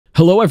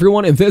Hello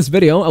everyone, in this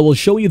video I will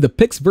show you the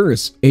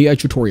PixVerse AI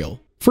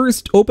tutorial.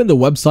 First, open the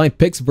website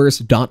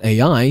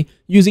PixVerse.ai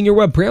using your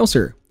web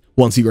browser.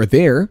 Once you are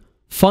there,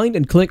 find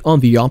and click on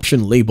the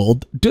option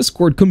labeled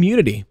Discord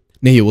Community.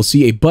 Now you will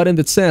see a button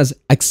that says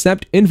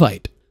Accept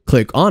Invite.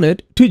 Click on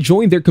it to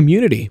join their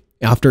community.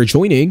 After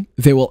joining,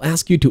 they will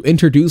ask you to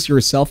introduce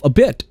yourself a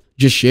bit.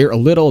 Just share a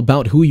little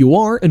about who you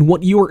are and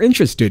what you are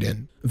interested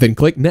in. Then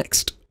click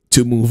Next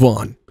to move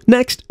on.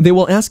 Next, they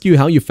will ask you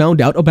how you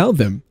found out about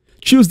them.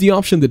 Choose the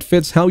option that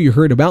fits how you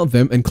heard about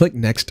them and click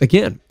Next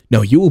again.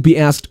 Now you will be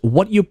asked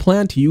what you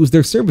plan to use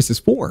their services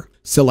for.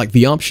 Select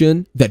the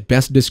option that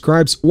best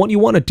describes what you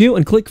want to do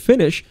and click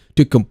Finish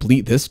to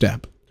complete this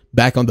step.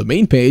 Back on the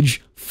main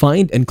page,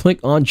 find and click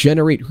on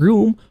Generate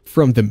Room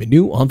from the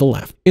menu on the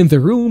left. In the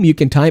room, you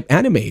can type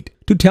Animate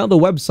to tell the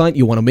website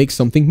you want to make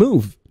something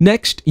move.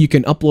 Next, you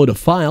can upload a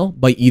file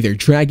by either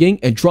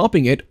dragging and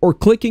dropping it or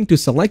clicking to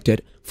select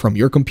it from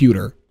your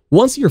computer.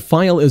 Once your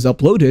file is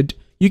uploaded,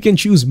 you can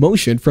choose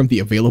motion from the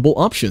available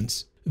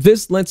options.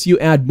 This lets you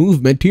add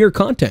movement to your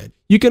content.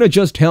 You can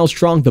adjust how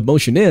strong the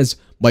motion is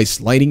by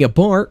sliding a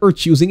bar or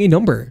choosing a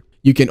number.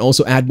 You can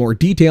also add more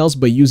details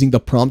by using the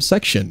prompt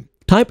section.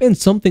 Type in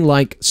something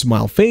like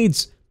smile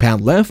fades, pan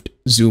left,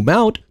 zoom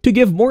out to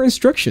give more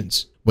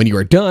instructions. When you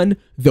are done,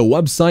 the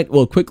website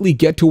will quickly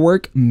get to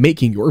work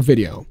making your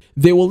video.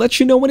 They will let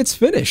you know when it's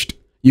finished.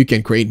 You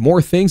can create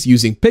more things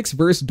using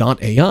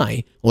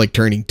PixVerse.ai, like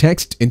turning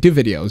text into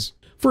videos.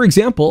 For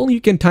example,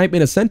 you can type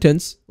in a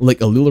sentence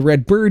like a little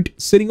red bird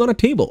sitting on a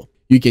table.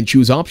 You can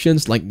choose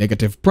options like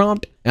negative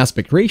prompt,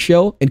 aspect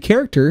ratio, and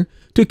character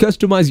to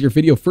customize your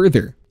video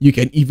further. You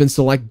can even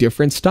select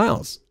different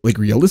styles like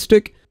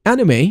realistic,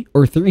 anime,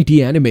 or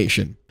 3D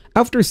animation.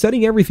 After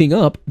setting everything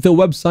up, the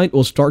website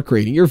will start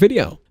creating your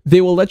video.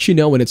 They will let you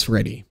know when it's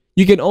ready.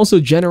 You can also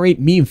generate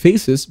meme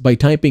faces by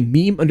typing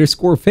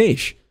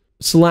meme_face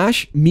 /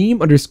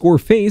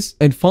 meme_face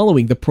and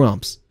following the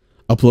prompts.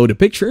 Upload a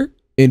picture,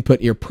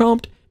 input your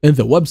prompt, and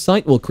the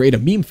website will create a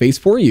meme face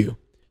for you.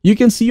 You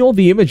can see all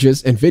the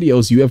images and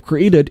videos you have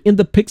created in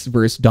the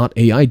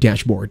PixVerse.ai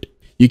dashboard.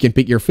 You can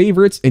pick your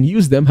favorites and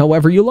use them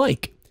however you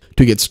like.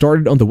 To get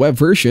started on the web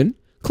version,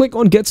 click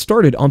on Get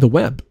Started on the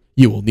web.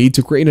 You will need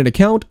to create an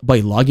account by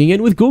logging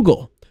in with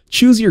Google.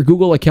 Choose your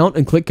Google account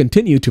and click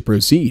Continue to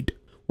proceed.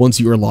 Once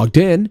you are logged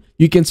in,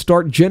 you can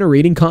start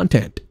generating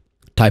content.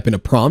 Type in a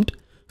prompt,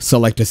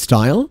 select a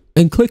style,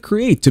 and click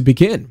Create to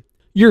begin.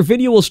 Your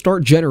video will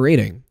start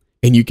generating,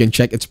 and you can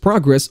check its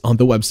progress on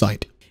the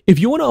website. If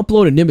you want to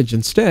upload an image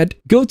instead,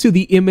 go to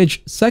the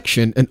Image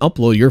section and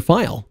upload your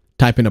file.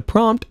 Type in a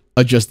prompt,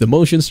 adjust the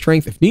motion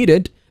strength if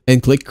needed,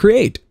 and click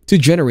Create to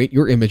generate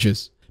your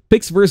images.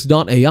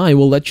 PixVerse.ai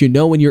will let you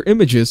know when your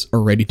images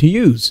are ready to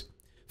use.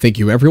 Thank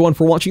you everyone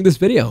for watching this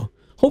video.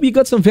 Hope you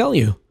got some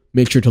value.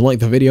 Make sure to like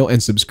the video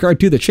and subscribe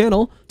to the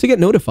channel to get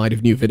notified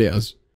of new videos.